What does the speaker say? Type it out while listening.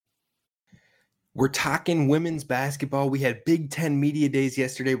We're talking women's basketball. We had Big Ten Media Days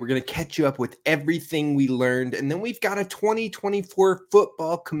yesterday. We're going to catch you up with everything we learned. And then we've got a 2024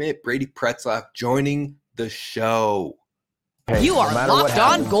 football commit, Brady Pretzlaff, joining the show. Hey, You are Locked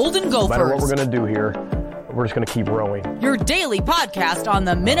On Golden Gophers. No matter what we're going to do here, we're just going to keep rowing. Your daily podcast on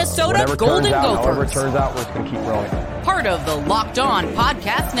the Minnesota Golden Gophers. However it turns out, we're just going to keep rowing. Part of the Locked On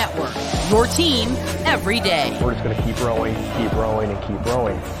Podcast Network. Your team every day. We're just going to keep rowing, and keep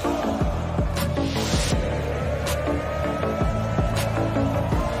rowing.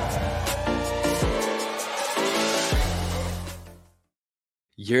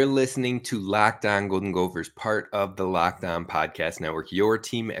 You're listening to Locked On Golden Gophers, part of the Locked On Podcast Network, your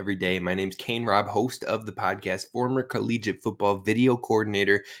team every day. My name's Kane Robb, host of the podcast, former collegiate football video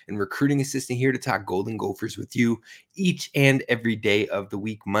coordinator and recruiting assistant, here to talk Golden Gophers with you each and every day of the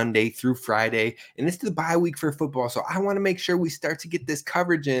week, Monday through Friday. And it's the bye week for football, so I want to make sure we start to get this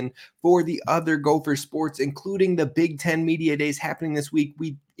coverage in for the other Gopher sports, including the Big Ten Media Days happening this week.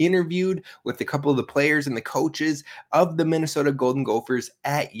 We interviewed with a couple of the players and the coaches of the Minnesota Golden Gophers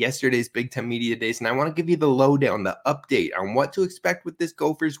at yesterday's Big Ten Media Days. And I want to give you the lowdown, the update on what to expect with this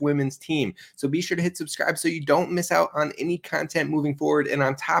Gophers women's team. So be sure to hit subscribe so you don't miss out on any content moving forward. And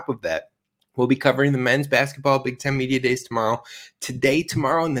on top of that, we'll be covering the men's basketball Big Ten Media Days tomorrow. Today,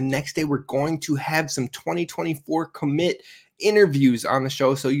 tomorrow, and the next day, we're going to have some 2024 commit interviews on the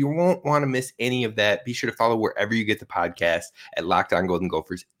show, so you won't want to miss any of that. Be sure to follow wherever you get the podcast at Locked On Golden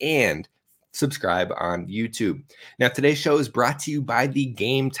Gophers and subscribe on YouTube. Now, today's show is brought to you by the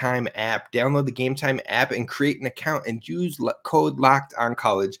Game Time app. Download the Game Time app and create an account and use code Locked On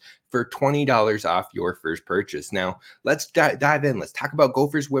College for $20 off your first purchase. Now, let's dive in. Let's talk about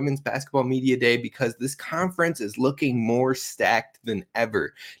Gophers Women's Basketball Media Day, because this conference is looking more stacked than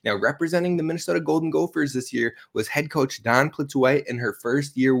ever. Now, representing the Minnesota Golden Gophers this year was head coach Dawn Plitt-White in her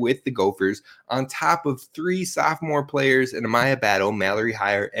first year with the Gophers, on top of three sophomore players in Amaya Battle, Mallory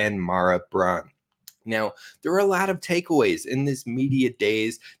Heyer, and Mara Braun. Now, there are a lot of takeaways in this media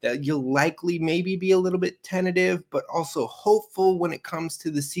days that you'll likely maybe be a little bit tentative, but also hopeful when it comes to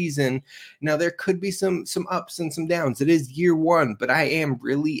the season. Now, there could be some ups and some downs. It is year one, but I am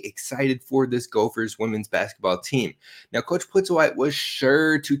really excited for this Gophers women's basketball team. Now, Coach Plitt-White was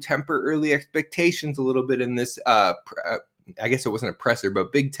sure to temper early expectations a little bit in this I guess it wasn't a presser,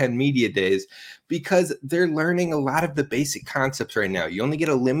 but Big Ten Media Days, because they're learning a lot of the basic concepts right now. You only get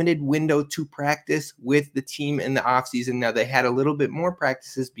a limited window to practice with the team in the offseason. Now, they had a little bit more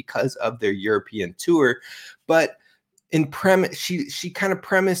practices because of their European tour, but in premise, she kind of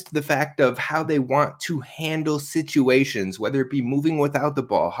premised the fact of how they want to handle situations, whether it be moving without the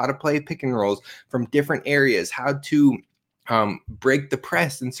ball, how to play pick and rolls from different areas, how to break the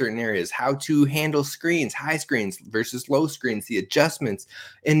press in certain areas, how to handle screens, high screens versus low screens, the adjustments,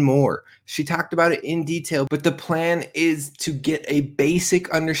 and more. She talked about it in detail, but the plan is to get a basic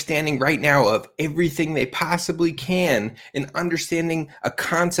understanding right now of everything they possibly can, and understanding a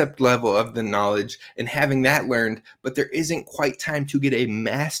concept level of the knowledge and having that learned, but there isn't quite time to get a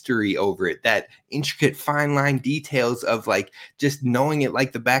mastery over it, that intricate fine line details of like just knowing it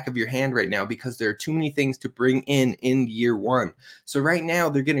like the back of your hand right now, because there are too many things to bring in year one. So right now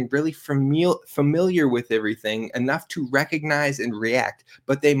they're getting really familiar with everything enough to recognize and react,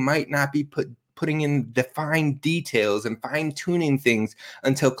 but they might not be putting in defined details and fine-tuning things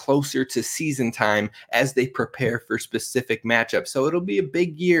until closer to season time as they prepare for specific matchups. So it'll be a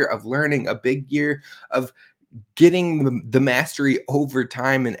big year of learning, a big year of getting the mastery over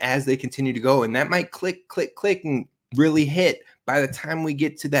time, and as they continue to go, and that might click and really hit by the time we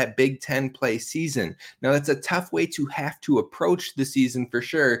get to that Big Ten play season. Now, that's a tough way to have to approach the season for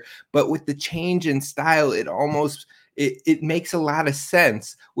sure, but with the change in style, it makes a lot of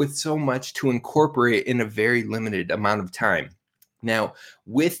sense with so much to incorporate in a very limited amount of time. Now,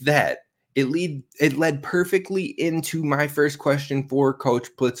 with that, it led perfectly into my first question for Coach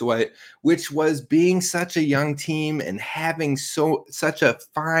Plitt-White, which was, being such a young team and having such a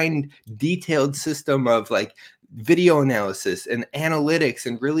fine, detailed system of like video analysis and analytics,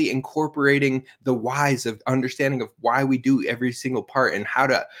 and really incorporating the whys of understanding of why we do every single part and how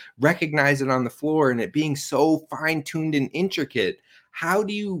to recognize it on the floor, and it being so fine-tuned and intricate. How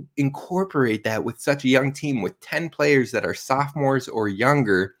do you incorporate that with such a young team with 10 players that are sophomores or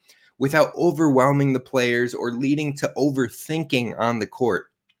younger, without overwhelming the players or leading to overthinking on the court?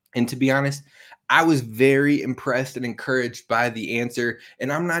 And to be honest, I was very impressed and encouraged by the answer,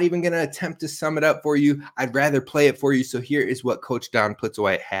 and I'm not even going to attempt to sum it up for you. I'd rather play it for you. So here is what Coach Dawn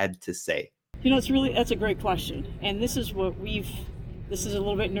Plitt-White had to say. That's a great question. And this is this is a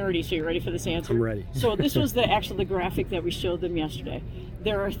little bit nerdy, so you're ready for this answer? I'm ready. So this was the graphic that we showed them yesterday.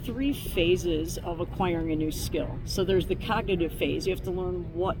 there are 3 phases of acquiring a new skill. So there's the cognitive phase. You have to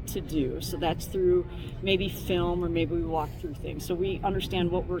learn what to do. So that's through maybe film, or maybe we walk through things. So we understand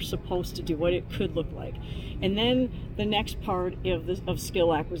what we're supposed to do, what it could look like. And then the next part of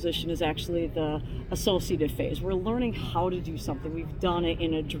skill acquisition is actually the associative phase. We're learning how to do something. We've done it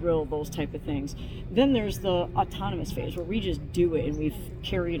in a drill, those type of things. Then there's the autonomous phase, where we just do it and we've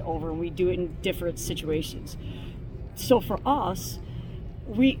carried over and we do it in different situations. So for us,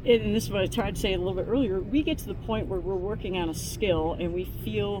 and this is what I tried to say a little bit earlier, we get to the point where we're working on a skill and we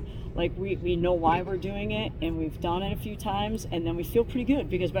feel like we know why we're doing it, and we've done it a few times, and then we feel pretty good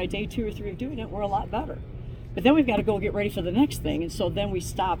because by day 2 or 3 of doing it, we're a lot better. But then we've got to go get ready for the next thing, and so then we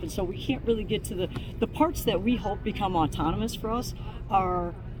stop, and so we can't really get to the parts that we hope become autonomous for us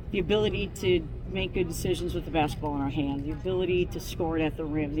are the ability to make good decisions with the basketball in our hand, the ability to score it at the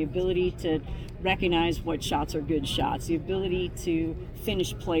rim, the ability to recognize what shots are good shots, the ability to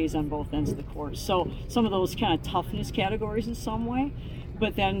finish plays on both ends of the court. So some of those kind of toughness categories in some way,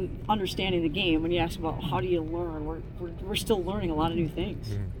 but then understanding the game. When you ask about how do you learn, we're still learning a lot of new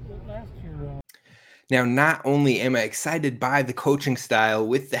things. Now, not only am I excited by the coaching style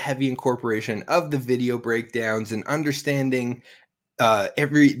with the heavy incorporation of the video breakdowns and understanding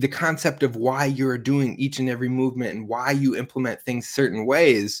the concept of why you're doing each and every movement and why you implement things certain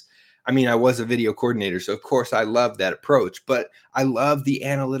ways. I mean, I was a video coordinator, so of course I love that approach, but I love the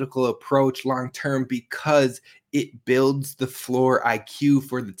analytical approach long-term because it builds the floor IQ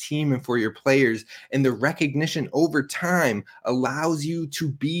for the team and for your players. And the recognition over time allows you to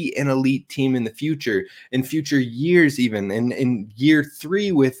be an elite team in the future, in future years, even in year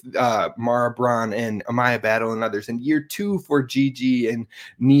 3 with Mara Braun and Amaya Battle and others, in year 2 for Gigi and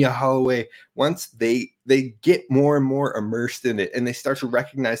Nia Holloway. Once they get more and more immersed in it and they start to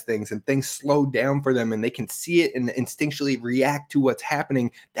recognize things and things slow down for them and they can see it and instinctually react to what's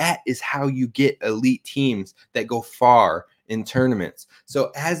happening, that is how you get elite teams that go far in tournaments.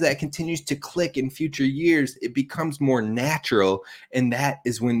 So as that continues to click in future years, it becomes more natural, and that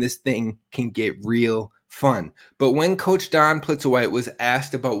is when this thing can get real fun. But when Coach Dawn Plitzawhite was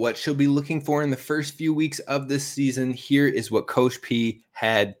asked about what she'll be looking for in the first few weeks of this season, here is what Coach P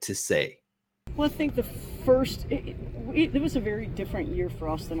had to say. Well, I think it was a very different year for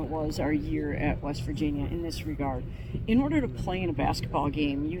us than it was our year at West Virginia in this regard. In order to play in a basketball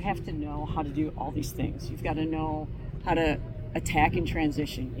game, you have to know how to do all these things. You've got to know how to attack in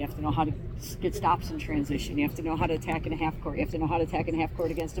transition. You have to know how to get stops in transition. You have to know how to attack in a half court. You have to know how to attack in a half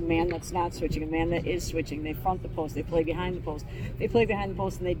court against a man that's not switching, a man that is switching. They front the post. They play behind the post. They play behind the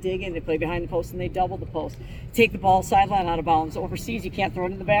post and they dig in. They play behind the post and they double the post. Take the ball sideline out of bounds. Overseas, you can't throw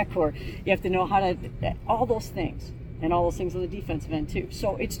it in the backcourt. You have to know how to, all those things. And all those things on the defensive end too.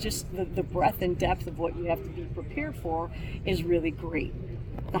 So it's just the breadth and depth of what you have to be prepared for is really great.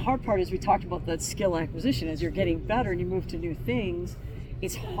 The hard part is we talked about that skill acquisition. As you're getting better and you move to new things,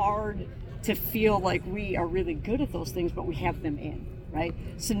 it's hard to feel like we are really good at those things, but we have them in, right?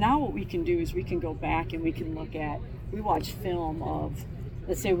 So now what we can do is we can go back and we can we watch film of,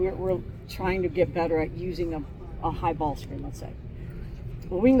 let's say we're trying to get better at using a high ball screen, let's say.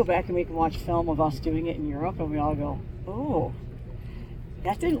 Well, we can go back and we can watch film of us doing it in Europe and we all go, oh,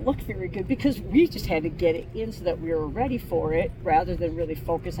 that didn't look very good, because we just had to get it in so that we were ready for it rather than really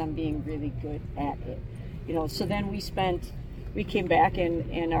focus on being really good at it. So then we came back and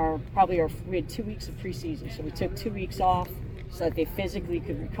we had 2 weeks of preseason. So we took 2 weeks off so that they physically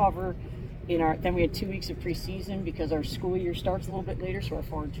could recover. Then we had 2 weeks of preseason because our school year starts a little bit later, so our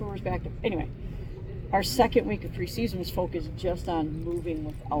foreign tours back to, anyway. Our second week of preseason was focused just on moving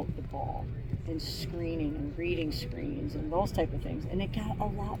without the ball and screening and reading screens and those type of things. And it got a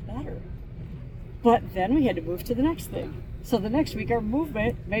lot better. But then we had to move to the next thing. So the next week, our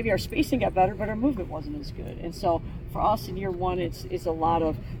movement, maybe our spacing got better, but our movement wasn't as good. And so for us in year 1, it's a lot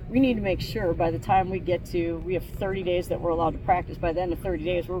of, we need to make sure by the time we have 30 days that we're allowed to practice. By the end of 30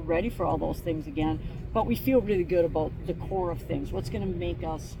 days, we're ready for all those things again. But we feel really good about the core of things. What's going to make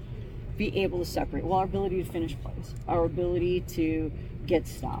us be able to separate? Well, our ability to finish plays, our ability to get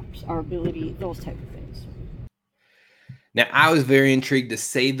stops, our ability, those type of things. Now, I was very intrigued, to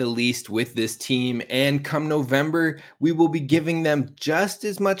say the least, with this team, and come November, we will be giving them just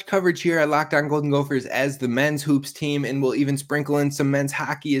as much coverage here at Locked On Golden Gophers as the men's hoops team, and we'll even sprinkle in some men's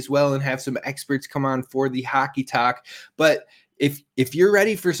hockey as well and have some experts come on for the hockey talk. But if you're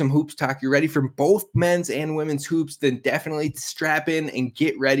ready for some hoops talk, you're ready for both men's and women's hoops, then definitely strap in and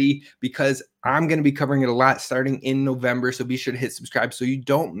get ready, because I'm going to be covering it a lot starting in November, so be sure to hit subscribe so you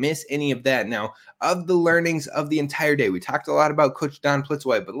don't miss any of that. Now, of the learnings of the entire day, we talked a lot about Coach Don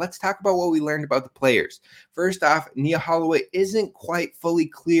Plitzway, but let's talk about what we learned about the players. First off, Nia Holloway isn't quite fully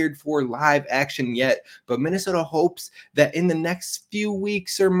cleared for live action yet, but Minnesota hopes that in the next few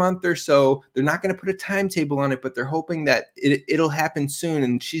weeks or month or so, they're not going to put a timetable on it, but they're hoping that it'll happen soon,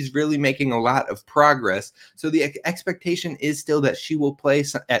 and she's really making a lot of progress. So the expectation is still that she will play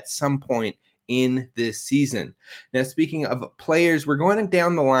at some point in this season. Now, speaking of players, we're going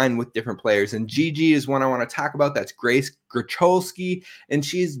down the line with different players, and Gigi is one I want to talk about. That's Grace Gracholski, and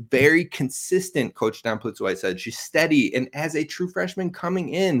she's very consistent, Coach Don Plitzway said. She's steady, and as a true freshman coming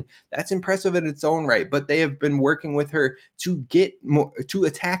in, that's impressive in its own right, but they have been working with her to get more, to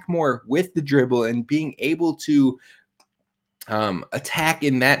attack more with the dribble and being able to attack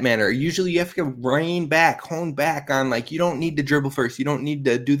in that manner. Usually you have to hone back on, like, you don't need to dribble first. You don't need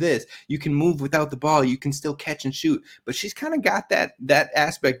to do this. You can move without the ball. You can still catch and shoot. But she's kind of got that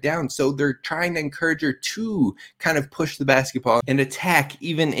aspect down. So they're trying to encourage her to kind of push the basketball and attack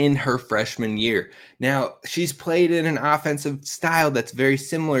even in her freshman year. Now, she's played in an offensive style that's very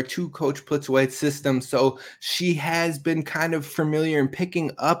similar to Coach Plitzway's system. So she has been kind of familiar and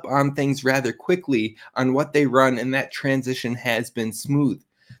picking up on things rather quickly on what they run, and that transition has been smooth.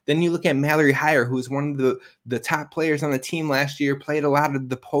 Then you look at Mallory Heyer, who's one of the top players on the team last year, played a lot of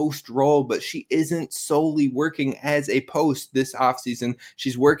the post role, but she isn't solely working as a post this offseason.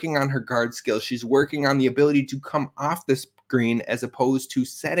 She's working on her guard skills. She's working on the ability to come off the screen as opposed to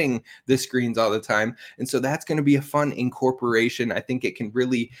setting the screens all the time. And so that's going to be a fun incorporation. I think it can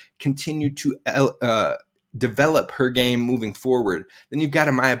really continue to develop her game moving forward. Then you've got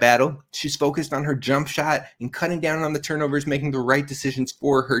Amaya Battle. She's focused on her jump shot and cutting down on the turnovers, making the right decisions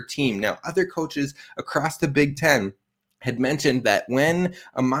for her team. Now, other coaches across the Big Ten had mentioned that when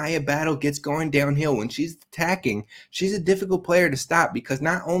Amaya Battle gets going downhill, when she's attacking, she's a difficult player to stop because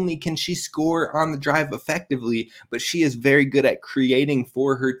not only can she score on the drive effectively, but she is very good at creating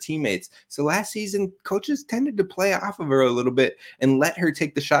for her teammates. So last season, coaches tended to play off of her a little bit and let her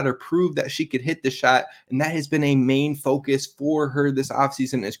take the shot or prove that she could hit the shot. And that has been a main focus for her this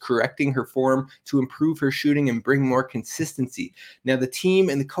offseason, is correcting her form to improve her shooting and bring more consistency. Now, the team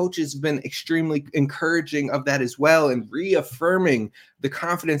and the coaches have been extremely encouraging of that as well, and reaffirming the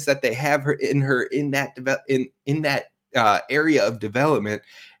confidence that they have in that area of development,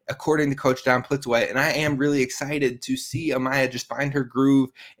 according to Coach Don Plitzway. And I am really excited to see Amaya just find her groove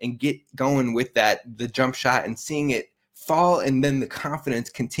and get going with the jump shot, and seeing it fall, and then the confidence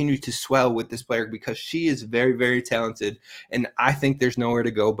continue to swell with this player, because she is very, very talented, and I think there's nowhere to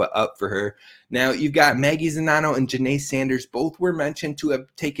go but up for her. Now, you've got Maggie Zanano and Janae Sanders. Both were mentioned to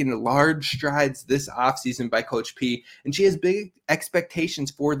have taken large strides this offseason by Coach P, and she has big expectations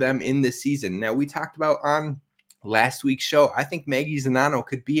for them in this season. Now, we talked about on last week's show, I think Maggie Zanano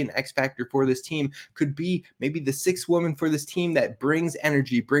could be an X factor for this team, could be maybe the sixth woman for this team that brings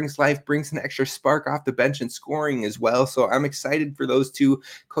energy, brings life, brings an extra spark off the bench and scoring as well. So I'm excited for those two.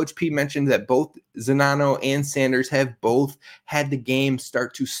 Coach P mentioned that both Zanano and Sanders have both had the game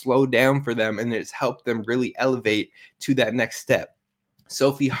start to slow down for them, and it's helped them really elevate to that next step.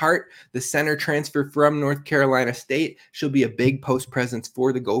 Sophie Hart, the center transfer from North Carolina State, she'll be a big post presence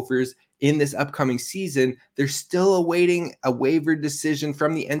for the Gophers in this upcoming season. They're still awaiting a waiver decision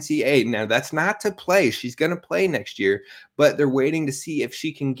from the NCAA. Now, that's not to play. She's going to play next year, but they're waiting to see if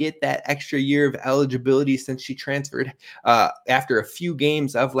she can get that extra year of eligibility since she transferred after a few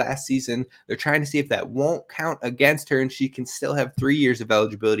games of last season. They're trying to see if that won't count against her and she can still have 3 years of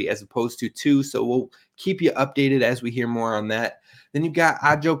eligibility as opposed to 2. So we'll keep you updated as we hear more on that. Then you've got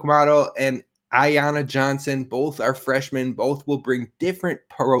Ajo Kamado and Ayanna Johnson. Both are freshmen. Both will bring different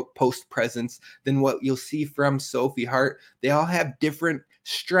post presence than what you'll see from Sophie Hart. They all have different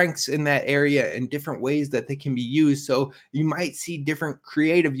strengths in that area and different ways that they can be used. So you might see different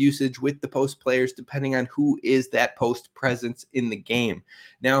creative usage with the post players depending on who is that post presence in the game.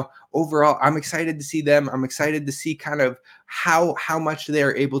 Now, overall, I'm excited to see them. I'm excited to see kind of how much they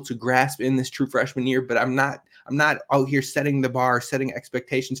are able to grasp in this true freshman year, but I'm not out here setting the bar, setting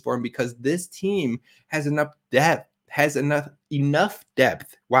expectations for them, because this team has enough depth.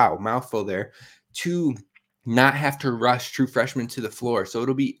 Wow, mouthful there, to not have to rush true freshmen to the floor. So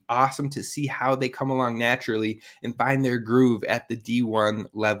it'll be awesome to see how they come along naturally and find their groove at the D1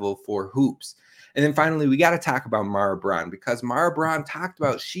 level for hoops. And then finally, we got to talk about Mara Braun, because Mara Braun talked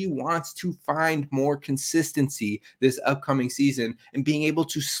about she wants to find more consistency this upcoming season and being able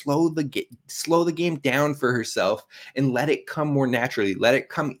to slow the game down for herself and let it come more naturally, let it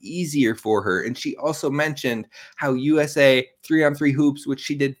come easier for her. And she also mentioned how USA 3-on-3 hoops, which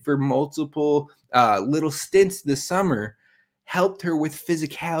she did for multiple little stints this summer, helped her with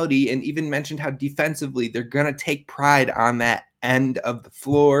physicality, and even mentioned how defensively they're going to take pride on that end of the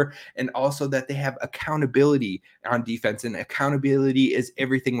floor, and also that they have accountability on defense, and accountability is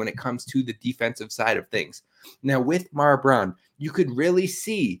everything when it comes to the defensive side of things. Now with Mara Braun, you could really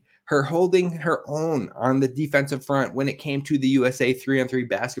see her holding her own on the defensive front when it came to the USA 3-on-3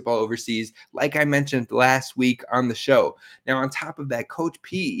 basketball overseas, like I mentioned last week on the show. Now, on top of that, Coach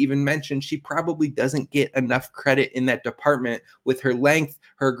P even mentioned she probably doesn't get enough credit in that department with her length,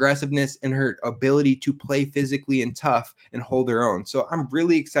 her aggressiveness, and her ability to play physically and tough and hold her own. So I'm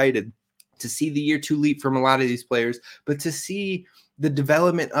really excited to see the year 2 leap from a lot of these players, but to see the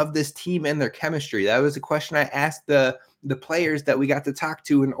development of this team and their chemistry. That was a question I asked the players that we got to talk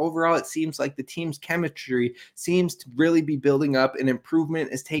to, and overall it seems like the team's chemistry seems to really be building up, and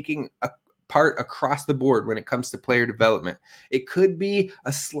improvement is taking a part across the board when it comes to player development. It could be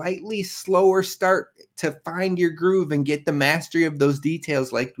a slightly slower start to find your groove and get the mastery of those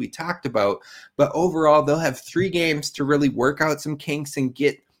details like we talked about, but overall they'll have 3 games to really work out some kinks and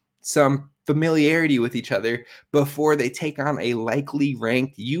get some familiarity with each other before they take on a likely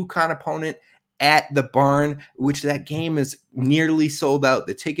ranked UConn opponent at the Barn, which that game is nearly sold out.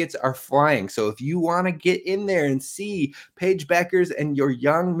 The tickets are flying. So if you want to get in there and see Paige Bueckers and your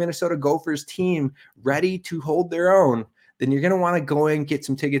young Minnesota Gophers team ready to hold their own, then you're going to want to go and get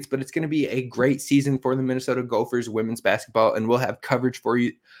some tickets. But it's going to be a great season for the Minnesota Gophers women's basketball, and we'll have coverage for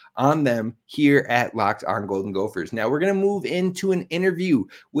you on them here at Locked on Golden Gophers. Now we're going to move into an interview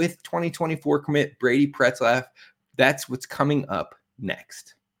with 2024 commit Brady Pretzlaff. That's what's coming up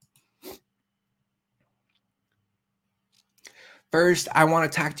next. First, I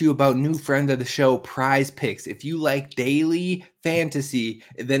want to talk to you about new friend of the show, Prize Picks. If you like daily fantasy,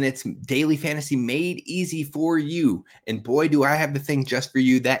 then it's daily fantasy made easy for you. And boy, do I have the thing just for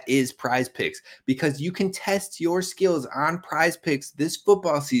you. That is Prize Picks, because you can test your skills on Prize Picks this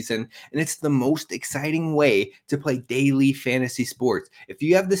football season, and it's the most exciting way to play daily fantasy sports. If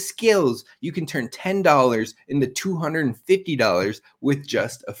you have the skills, you can turn $10 into $250 with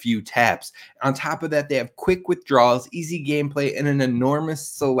just a few taps. On top of that, they have quick withdrawals, easy gameplay, and an enormous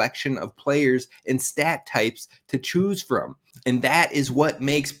selection of players and stat types to choose from. And that is what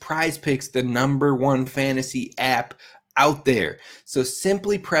makes Prize Picks the #1 fantasy app out there. So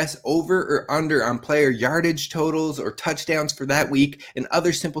simply press over or under on player yardage totals or touchdowns for that week and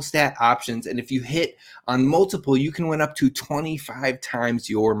other simple stat options. And if you hit on multiple, you can win up to 25 times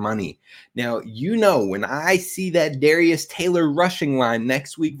your money. Now, you know, when I see that Darius Taylor rushing line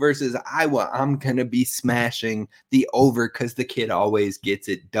next week versus Iowa, I'm going to be smashing the over because the kid always gets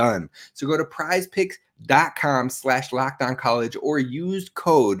it done. So go to prizepicks.com/lockedoncollege or use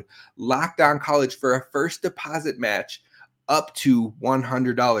code LOCKEDONCollege for a first deposit match up to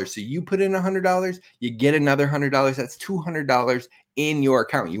 $100. So you put in $100, you get another $100. That's $200 in your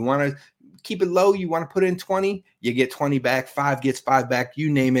account. You want to keep it low, you want to put in 20, you get 20 back, 5 gets 5 back,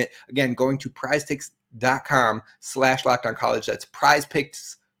 you name it. Again, going to prizepicks.com/lockedoncollege. That's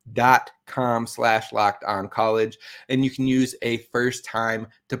prizepicks.com/lockedoncollege. And you can use a first time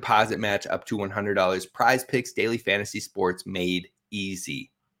deposit match up to $100. Prize Picks, daily fantasy sports made easy.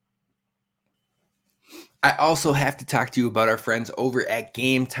 I also have to talk to you about our friends over at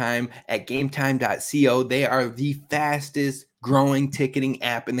Game Time at gametime.co. They are the fastest growing ticketing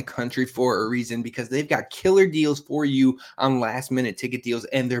app in the country for a reason, because they've got killer deals for you on last minute ticket deals,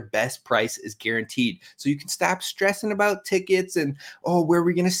 and their best price is guaranteed. So you can stop stressing about tickets and, oh, where are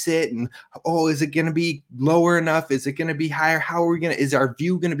we going to sit? And, oh, is it going to be lower enough? Is it going to be higher? How are we going to, is our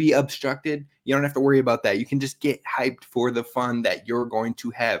view going to be obstructed? You don't have to worry about that. You can just get hyped for the fun that you're going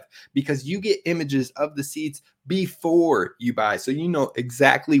to have, because you get images of the seats before you buy, so you know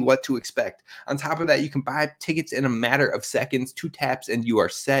exactly what to expect. On top of that, you can buy tickets in a matter of seconds, 2 taps, and you are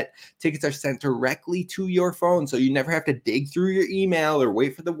set. Tickets are sent directly to your phone, so you never have to dig through your email or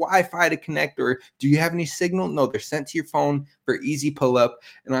wait for the Wi-Fi to connect, or do you have any signal? No, they're sent to your phone for easy pull-up.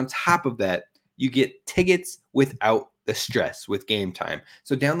 And on top of that, you get tickets without the stress with Game Time.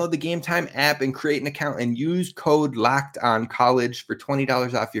 So download the Game Time app and create an account and use code LOCKEDONCollege for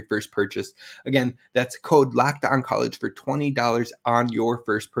 $20 off your first purchase. Again, that's code LOCKEDONCollege for $20 on your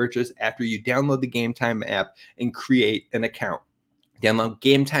first purchase after you download the Game Time app and create an account. Download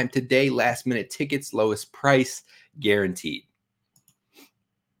Game Time today. Last minute tickets, lowest price guaranteed.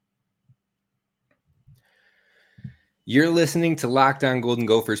 You're listening to Locked On Golden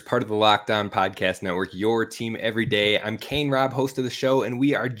Gophers, part of the Locked On Podcast Network, your team every day. I'm Kane Robb, host of the show, and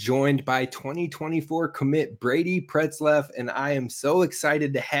we are joined by 2024 commit Brady Pretzlaff, and I am so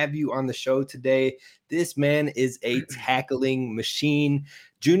excited to have you on the show today. This man is a tackling machine.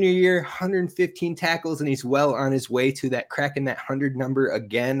 Junior year, 115 tackles, and he's well on his way to that cracking that 100 number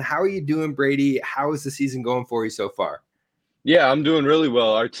again. How are you doing, Brady? How is the season going for you so far? Yeah, I'm doing really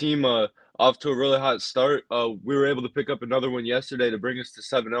well. Our team off to a really hot start. We were able to pick up another one yesterday to bring us to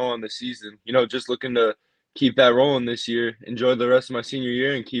 7-0 on the season. Just looking to keep that rolling this year, enjoy the rest of my senior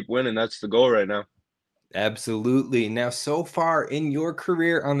year, and keep winning. That's the goal right now. Absolutely. Now, so far in your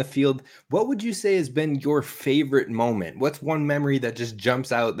career on the field, what would you say has been your favorite moment? What's one memory that just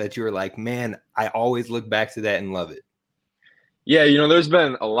jumps out that you were like, man, I always look back to that and love it? Yeah, there's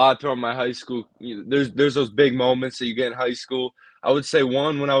been a lot throughout my high school. There's those big moments that you get in high school. I would say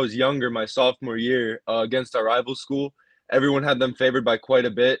one when I was younger, my sophomore year, against our rival school. Everyone had them favored by quite a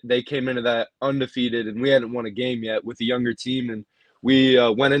bit. They came into that undefeated, and we hadn't won a game yet with a younger team, and we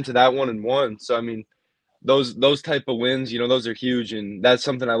went into that one and won. So I mean, those type of wins, those are huge, and that's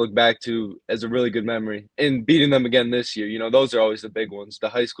something I look back to as a really good memory. And beating them again this year, those are always the big ones, the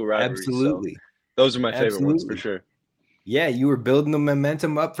high school rivalries. So Absolutely. those are my favorite ones for Absolutely. sure. Yeah, you were building the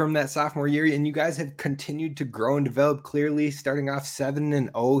momentum up from that sophomore year, and you guys have continued to grow and develop clearly, starting off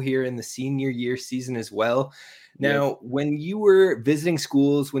 7-0 here in the senior year season as well. Now, Yep. when you were visiting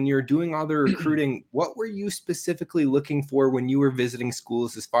schools, when you were doing all the recruiting, what were you specifically looking for when you were visiting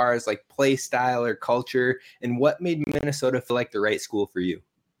schools as far as like play style or culture, and what made Minnesota feel like the right school for you?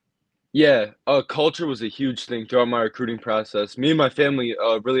 Yeah, culture was a huge thing throughout my recruiting process. Me and my family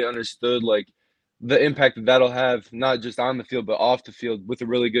really understood like the impact that that'll have not just on the field but off the field with a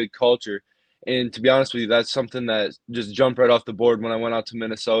really good culture. And to be honest with you, that's something that just jumped right off the board when I went out to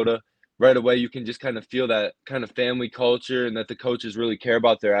Minnesota. Right away, you can just kind of feel that kind of family culture and that the coaches really care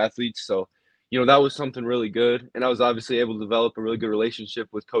about their athletes. So, that was something really good. And I was obviously able to develop a really good relationship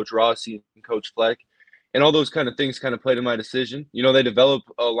with Coach Rossi and Coach Fleck, and all those kind of things kind of played in my decision. They develop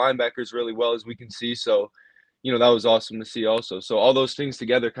linebackers really well, as we can see. So, that was awesome to see also. So all those things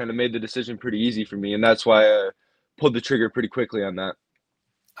together kind of made the decision pretty easy for me, and that's why I pulled the trigger pretty quickly on that.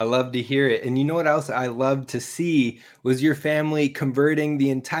 I love to hear it. And you know what else I love to see was your family converting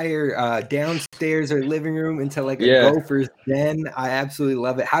the entire downstairs or living room into like a Yeah. Gophers den. I absolutely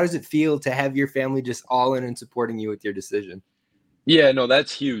love it. How does it feel to have your family just all in and supporting you with your decision? Yeah, no,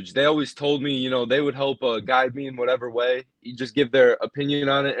 that's huge. They always told me, they would help guide me in whatever way, you just give their opinion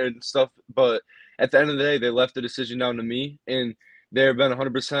on it and stuff. But at the end of the day, they left the decision down to me, and they've been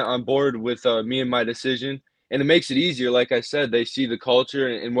 100% on board with me and my decision. And it makes it easier. Like I said, they see the culture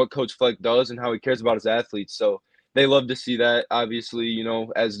and what Coach Fleck does and how he cares about his athletes. So they love to see that, obviously,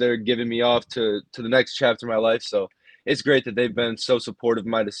 as they're giving me off to the next chapter of my life. So it's great that they've been so supportive of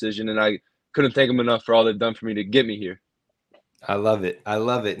my decision, and I couldn't thank them enough for all they've done for me to get me here. I love it. I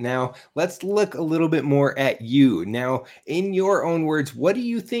love it. Now, let's look a little bit more at you. Now, in your own words, what do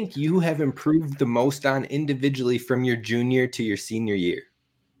you think you have improved the most on individually from your junior to your senior year?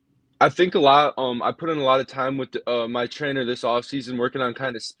 I think a lot. I put in a lot of time with my trainer this offseason, working on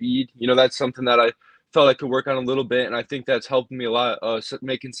kind of speed. That's something that I felt I could work on a little bit, and I think that's helped me a lot.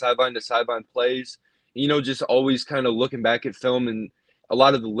 Making sideline to sideline plays. Just always kind of looking back at film and a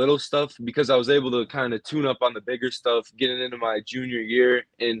lot of the little stuff, because I was able to kind of tune up on the bigger stuff getting into my junior year,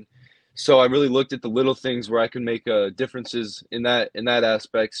 and so I really looked at the little things where I could make differences in that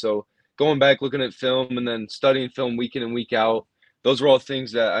aspect. So going back, looking at film, and then studying film week in and week out, those were all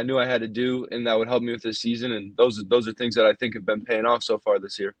things that I knew I had to do and that would help me with this season. And those are things that I think have been paying off so far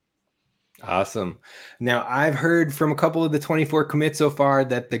this year. Awesome. Now, I've heard from a couple of the 24 commits so far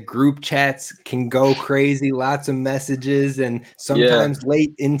that the group chats can go crazy, lots of messages, and Yeah. sometimes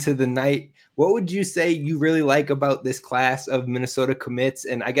late into the night. What would you say you really like about this class of Minnesota commits?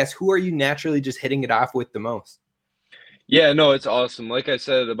 And I guess who are you naturally just hitting it off with the most? Yeah, no, it's awesome. Like I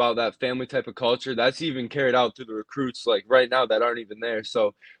said about that family type of culture, that's even carried out through the recruits like right now that aren't even there.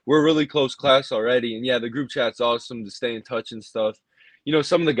 So we're a really close class already. And yeah, the group chat's awesome to stay in touch and stuff.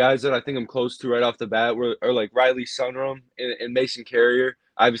 Some of the guys that I think I'm close to right off the bat are like Riley Sunrum and Mason Carrier,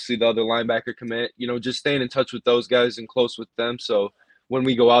 obviously the other linebacker commit, just staying in touch with those guys and close with them. So when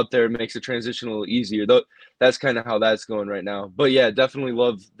we go out there, it makes the transition a little easier. Though that's kind of how that's going right now. But yeah, definitely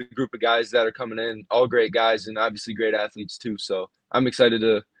love the group of guys that are coming in, all great guys and obviously great athletes too. So I'm excited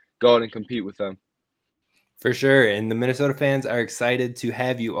to go out and compete with them. For sure. And the Minnesota fans are excited to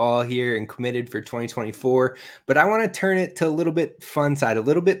have you all here and committed for 2024. But I want to turn it to a little bit fun side, a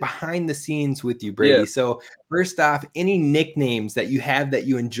little bit behind the scenes with you, Yeah. Brady. So first off, any nicknames that you have that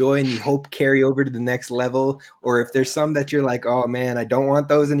you enjoy and you hope carry over to the next level? Or if there's some that you're like, oh man, I don't want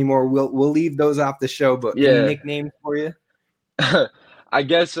those anymore, we'll leave those off the show. But any Yeah. nicknames for you? I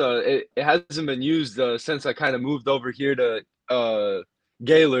guess it hasn't been used since I kind of moved over here to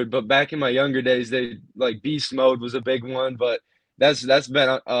Gaylord, but back in my younger days, they like beast mode was a big one, but that's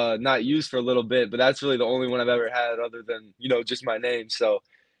been not used for a little bit, but that's really the only one I've ever had other than, just my name. So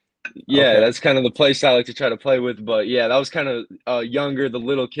yeah, Okay. that's kind of the place I like to try to play with. But yeah, that was kind of younger, the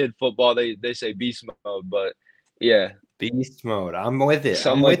little kid football. They say beast mode, but yeah, Beast mode. I'm with it.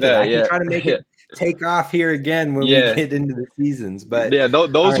 I'm something like with it. I that. can Yeah, try to make yeah, it take off here again when we yeah. get into the seasons. But Yeah, all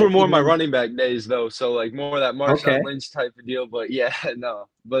those right. were more So my then, running back days, though. So like more of that okay. Marshawn Lynch type of deal. But yeah, no.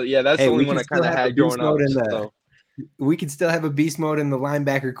 But yeah, that's Hey, the only we one can I still kind of have a had beast growing up. mode in the So we can still have a beast mode in the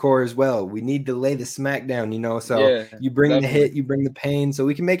linebacker core as well. We need to lay the smack down, So yeah, you bring the definitely, hit, you bring the pain, so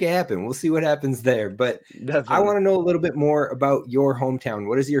we can make it happen. We'll see what happens there. But I definitely. want to know a little bit more about your hometown.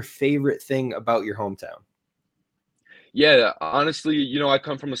 What is your favorite thing about your hometown? Yeah, honestly, I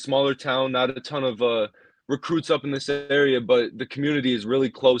come from a smaller town, not a ton of recruits up in this area, but the community is really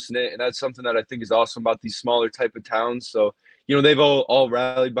close knit, and that's something that I think is awesome about these smaller type of towns. So, they've all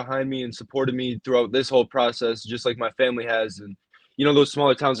rallied behind me and supported me throughout this whole process, just like my family has. And those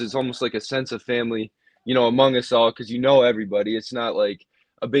smaller towns, it's almost like a sense of family, among us all, because everybody. It's not like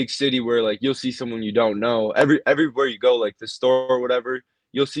a big city where like you'll see someone you don't know. Everywhere you go, like the store or whatever,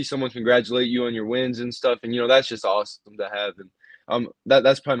 you'll see someone congratulate you on your wins and stuff, and that's just awesome to have. And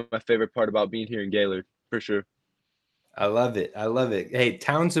that's probably my favorite part about being here in Gaylord for sure. I love it. I love it. Hey,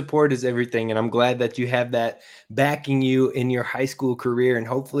 town support is everything. And I'm glad that you have that backing you in your high school career. And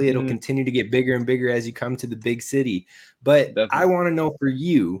hopefully it'll Hmm. continue to get bigger and bigger as you come to the big city. But I Definitely. want to know for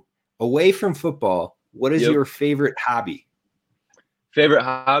you, away from football, what is Yep. your favorite hobby? Favorite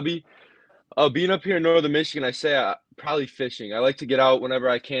hobby? Being up here in northern Michigan, I say probably fishing. I like to get out whenever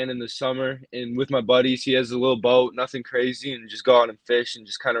I can in the summer, and with my buddies, he has a little boat, nothing crazy, and just go out and fish and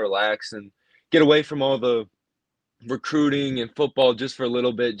just kind of relax and get away from all the recruiting and football just for a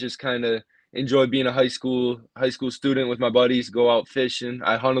little bit. Just kind of enjoy being a high school student with my buddies. Go out fishing.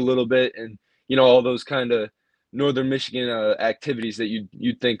 I hunt a little bit, and all those kind of northern Michigan activities that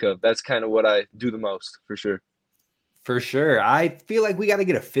you'd think of. That's kind of what I do the most for sure. For sure. I feel like we got to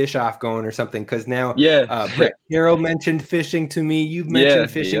get a fish off going or something because now Yeah, Brett Carroll mentioned fishing to me. You've yeah,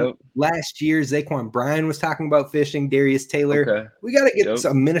 mentioned fishing yep. last year. Zaquan Bryan was talking about fishing. Darius Taylor. Okay, We got to get yep.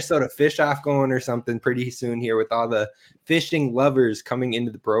 some Minnesota fish off going or something pretty soon here with all the fishing lovers coming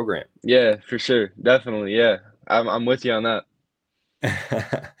into the program. Yeah, for sure, definitely. Yeah, I'm with you on that.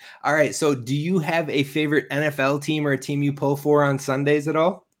 All right. So, do you have a favorite NFL team or a team you pull for on Sundays at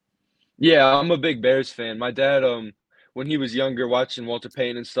all? Yeah, I'm a big Bears fan. My dad, when he was younger, watching Walter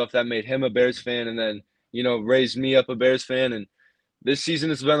Payton and stuff, that made him a Bears fan, and then raised me up a Bears fan. And this season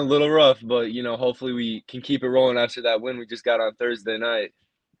has been a little rough, but hopefully we can keep it rolling after that win we just got on Thursday night.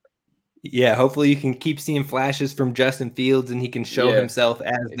 Yeah, hopefully you can keep seeing flashes from Justin Fields and he can show Yeah, himself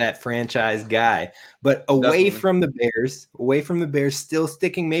as that franchise guy. But definitely. away from the Bears, still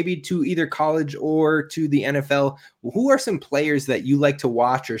sticking maybe to either college or to the NFL, who are some players that you like to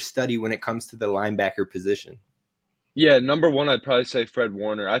watch or study when it comes to the linebacker position? Yeah, number one, I'd probably say Fred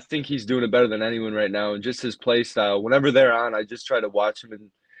Warner. I think he's doing it better than anyone right now, and just his play style. Whenever they're on, I just try to watch him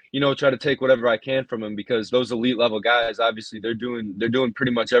and try to take whatever I can from him because those elite level guys, obviously, they're doing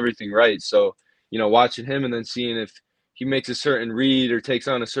pretty much everything right. So watching him and then seeing if he makes a certain read or takes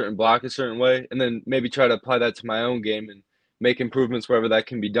on a certain block a certain way, and then maybe try to apply that to my own game and make improvements wherever that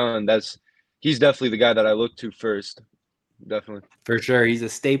can be done. He's definitely the guy that I look to first. Definitely. For sure. He's a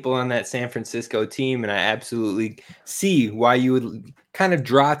staple on that San Francisco team, and I absolutely see why you would kind of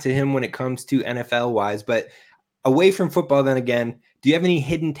draw to him when it comes to NFL wise. But away from football, then again, do you have any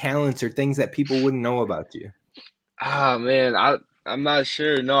hidden talents or things that people wouldn't know about you? Ah, man, I'm not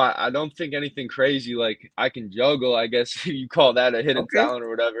sure. No, I don't think anything crazy. Like I can juggle, I guess you call that a hidden Okay. talent or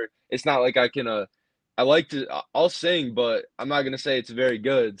whatever. It's not like I can. I like to. I'll sing, but I'm not gonna say it's very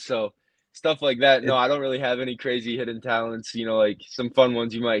good. So stuff like that. No, It, I don't really have any crazy hidden talents. Like some fun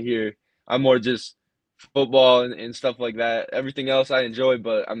ones you might hear. I'm more just football and stuff like that. Everything else I enjoy,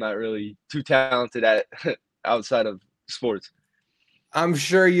 but I'm not really too talented at outside of sports. I'm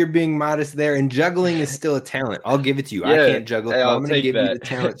sure you're being modest there, and juggling is still a talent. I'll give it to you. I Yeah, can't juggle, hey, so I'll I'm going to take give you that. the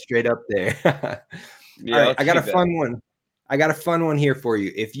talent straight up there. All Yeah, right, I'll I got a take that. fun one. I got a fun one here for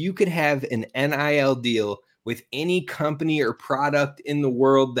you. If you could have an NIL deal with any company or product in the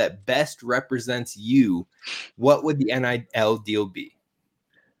world that best represents you, what would the NIL deal be?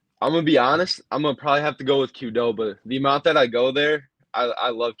 I'm gonna be honest. I'm gonna probably have to go with Qdoba. The amount that I go there, I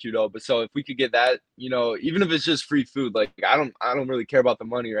love Qdoba. So if we could get that, even if it's just free food, like I don't really care about the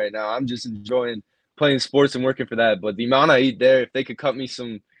money right now. I'm just enjoying playing sports and working for that. But the amount I eat there, if they could cut me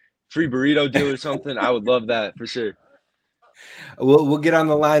some free burrito deal or something, I would love that for sure. We'll get on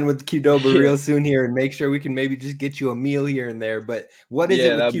the line with Qdoba Yeah, real soon here and make sure we can maybe just get you a meal here and there. But what is it yeah,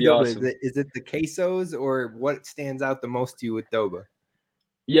 with that'd be Qdoba? awesome. Is it the quesos, or what stands out the most to you with Doba?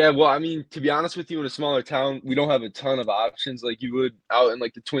 Yeah, well, I mean, to be honest with you, in a smaller town, we don't have a ton of options like you would out in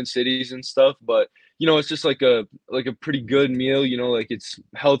like the Twin Cities and stuff. But it's just like a pretty good meal. Like it's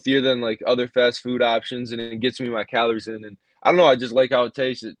healthier than like other fast food options, and it gets me my calories in. And I don't know, I just like how it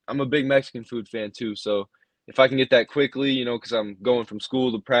tastes. I'm a big Mexican food fan too, so if I can get that quickly, because I'm going from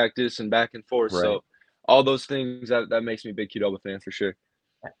school to practice and back and forth, Right. so all those things that makes me a big Qdoba fan for sure.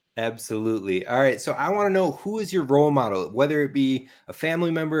 Absolutely. All right. So I want to know, who is your role model, whether it be a family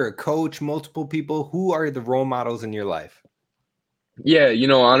member, a coach, multiple people. Who are the role models in your life? Yeah,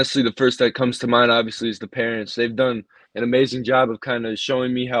 honestly, the first that comes to mind obviously is the parents. They've done an amazing job of kind of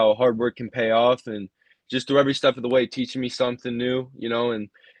showing me how hard work can pay off and just through every step of the way teaching me something new, and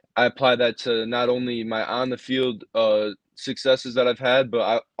I apply that to not only my on the field successes that I've had,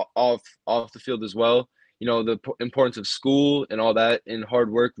 but off the field as well. The importance of school and all that and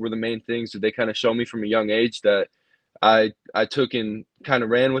hard work were the main things that they kind of show me from a young age that I took and kind of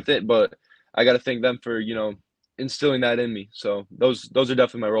ran with it, but I got to thank them for, instilling that in me. So those are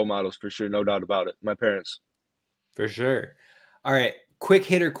definitely my role models for sure, no doubt about it. My parents. For sure. All right. Quick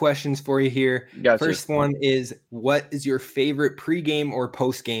hitter questions for you here. Gotcha. First one is, what is your favorite pregame or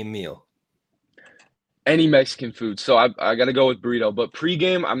postgame meal? Any Mexican food. So I got to go with burrito, but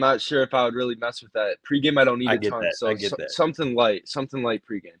pregame, I'm not sure if I would really mess with that. Pregame, I don't eat I a get ton. that. I So, get that. something light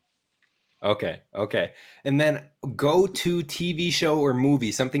pregame. Okay. Okay. And then go to TV show or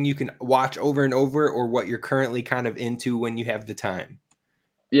movie, something you can watch over and over, or what you're currently kind of into when you have the time.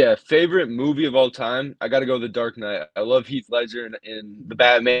 Yeah, favorite movie of all time. I got to go The Dark Knight. I love Heath Ledger and the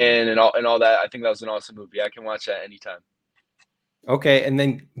Batman and all that. I think that was an awesome movie. I can watch that anytime. Okay, and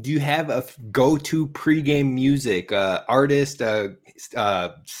then do you have a go-to pregame music, artist,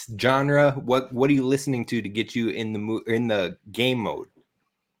 genre? What are you listening to get you in the game mode?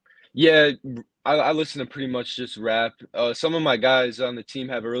 Yeah, I listen to pretty much just rap. Some of my guys on the team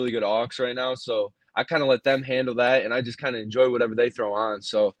have a really good aux right now, so I kind of let them handle that, and I just kind of enjoy whatever they throw on.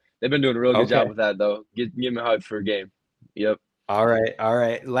 So they've been doing a really good Okay. job with that, though. Get me hyped for a game. Yep. All right, all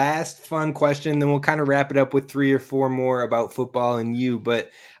right. Last fun question, then we'll kind of wrap it up with 3 or 4 more about football and you.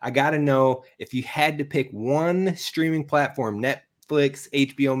 But I got to know, if you had to pick one streaming platform, Netflix,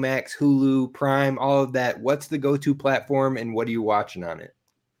 HBO Max, Hulu, Prime, all of that, what's the go-to platform and what are you watching on it?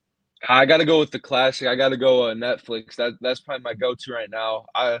 I got to go with the classic. I got to go Netflix. That's probably my go-to right now.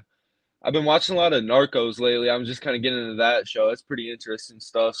 I've been watching a lot of Narcos lately. I'm just kind of getting into that show. It's pretty interesting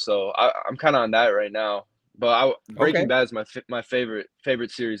stuff. So I'm kind of on that right now. But Okay. Breaking Bad is my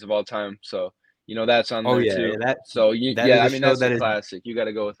favorite series of all time. So that's on Oh there yeah, too. that So that is I a mean show that's the that is, classic. You got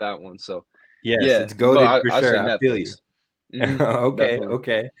to go with that one. So yes, yeah, it's but goated for I say sure. I feel Netflix. you. Okay, Definitely.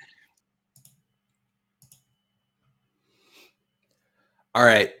 okay. All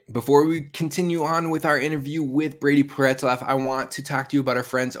right. Before we continue on with our interview with Brady Pretzlaff, I want to talk to you about our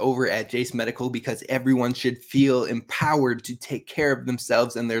friends over at Jace Medical, because everyone should feel empowered to take care of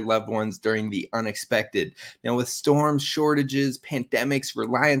themselves and their loved ones during the unexpected. Now, with storms, shortages, pandemics,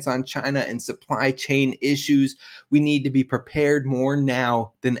 reliance on China, and supply chain issues, we need to be prepared more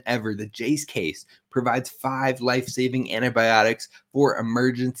now than ever. The Jace case provides 5 life-saving antibiotics for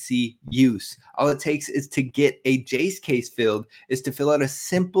emergency use. All it takes is to get a Jace case filled is to fill out a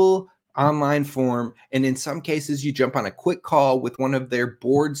simple online form, and in some cases you jump on a quick call with one of their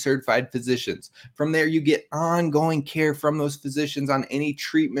board certified physicians. From there you get ongoing care from those physicians on any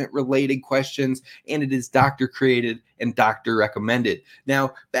treatment related questions, and it is doctor created and doctor recommended.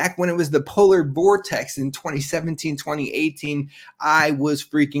 Now, back when it was the polar vortex in 2017, 2018, I was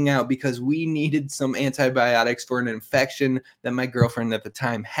freaking out because we needed some antibiotics for an infection that my girlfriend at the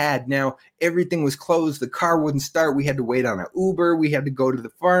time had. Now, everything was closed. The car wouldn't start. We had to wait on an Uber. We had to go to the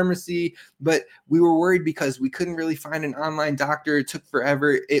pharmacy, but we were worried because we couldn't really find an online doctor. It took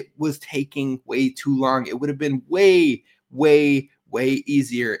forever. It was taking way too long. It would have been way way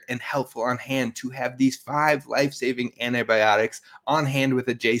easier and helpful on hand to have these 5 life-saving antibiotics on hand with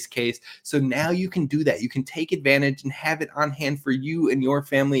a Jace case. So now you can do that. You can take advantage and have it on hand for you and your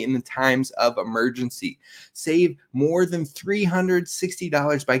family in the times of emergency. Save more than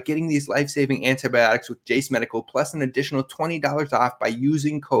 $360 by getting these life-saving antibiotics with Jace Medical, plus an additional $20 off by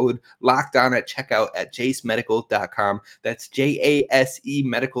using code LOCKEDON at checkout at jacemedical.com. That's JASE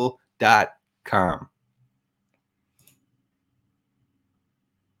medical.com.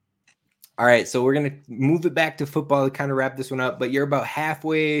 All right, so we're going to move it back to football to kind of wrap this one up, but you're about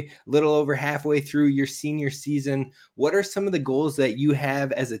little over halfway through your senior season. What are some of the goals that you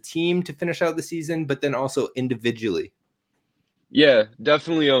have as a team to finish out the season, but then also individually? Yeah,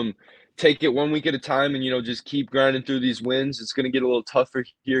 definitely take it 1 week at a time and just keep grinding through these wins. It's going to get a little tougher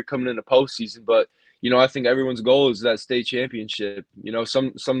here coming into postseason, but I think everyone's goal is that state championship.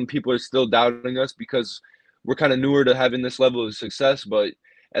 Some people are still doubting us because we're kind of newer to having this level of success, but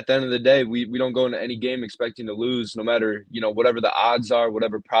at the end of the day, we don't go into any game expecting to lose, no matter, whatever the odds are,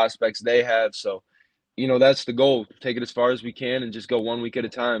 whatever prospects they have. So, that's the goal. Take it as far as we can and just go 1 week at a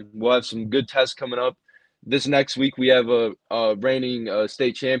time. We'll have some good tests coming up. This next week, we have a reigning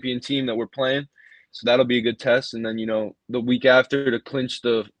state champion team that we're playing. So that'll be a good test. And then, the week after to clinch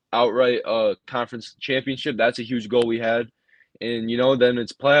the outright conference championship, that's a huge goal we had. And, then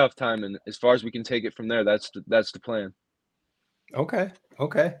it's playoff time. And as far as we can take it from there, that's the plan. Okay. All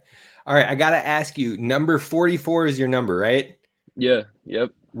right, I got to ask you, number 44 is your number, right? Yeah,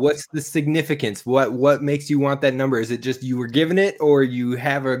 yep. What's the significance? What makes you want that number? Is it just you were given it, or you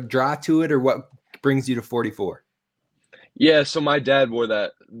have a draw to it, or what brings you to 44? Yeah, so my dad wore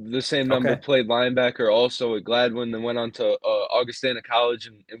the same number, Okay. played linebacker also at Gladwin, then went on to Augustana College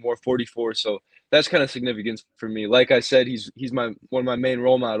and wore 44. So that's kind of significant for me. Like I said, he's one of my main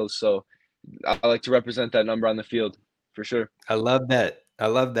role models. So I like to represent that number on the field for sure. I love that.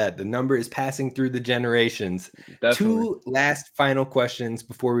 The number is passing through the generations. Definitely. 2 last final questions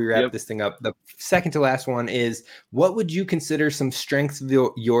before we wrap this thing up. The second to last one is, what would you consider some strengths of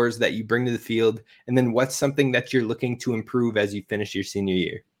yours that you bring to the field? And then what's something that you're looking to improve as you finish your senior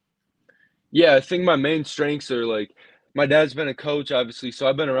year? Yeah, I think my main strengths are my dad's been a coach, obviously, so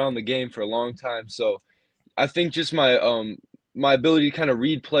I've been around the game for a long time. So I think just my ability to kind of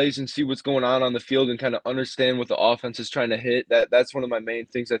read plays and see what's going on the field and kind of understand what the offense is trying to hit. That's one of my main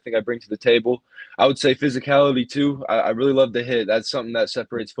things I think I bring to the table. I would say physicality too. I really love to hit. That's something that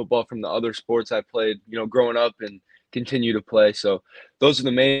separates football from the other sports I played, growing up and continue to play. So those are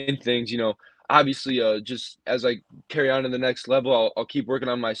the main things. Obviously, just as I carry on to the next level, I'll keep working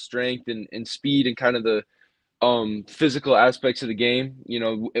on my strength and speed and kind of the physical aspects of the game,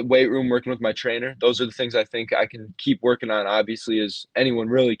 weight room, working with my trainer. Those are the things I think I can keep working on, obviously, as anyone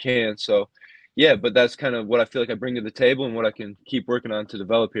really can. So yeah, but that's kind of what I feel like I bring to the table and what I can keep working on to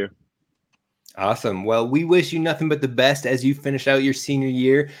develop here. Awesome. Well, we wish you nothing but the best as you finish out your senior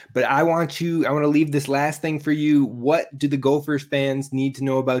year, but I want to leave this last thing for you. What do the Gophers fans need to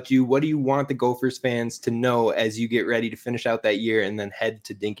know about you? What do you want the Gophers fans to know as you get ready to finish out that year and then head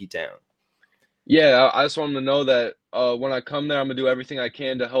to Dinkytown? Yeah, I just want them to know that when I come there, I'm gonna do everything I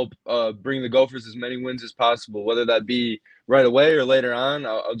can to help bring the Gophers as many wins as possible, whether that be right away or later on.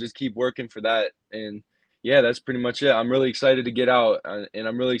 I'll just keep working for that. And yeah, that's pretty much it. I'm really excited to get out, and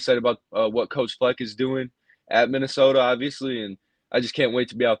I'm really excited about what Coach Fleck is doing at Minnesota, obviously, and I just can't wait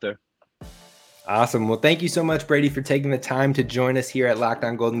to be out there. Awesome. Well, thank you so much, Brady, for taking the time to join us here at Locked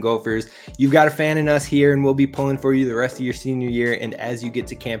On Golden Gophers. You've got a fan in us here, and we'll be pulling for you the rest of your senior year and as you get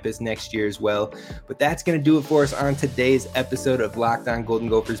to campus next year as well. But that's going to do it for us on today's episode of Locked On Golden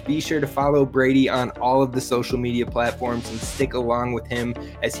Gophers. Be sure to follow Brady on all of the social media platforms and stick along with him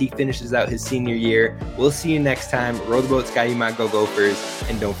as he finishes out his senior year. We'll see you next time. Row the boat, Sky, you might go Gophers,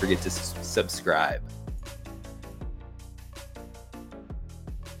 and don't forget to subscribe.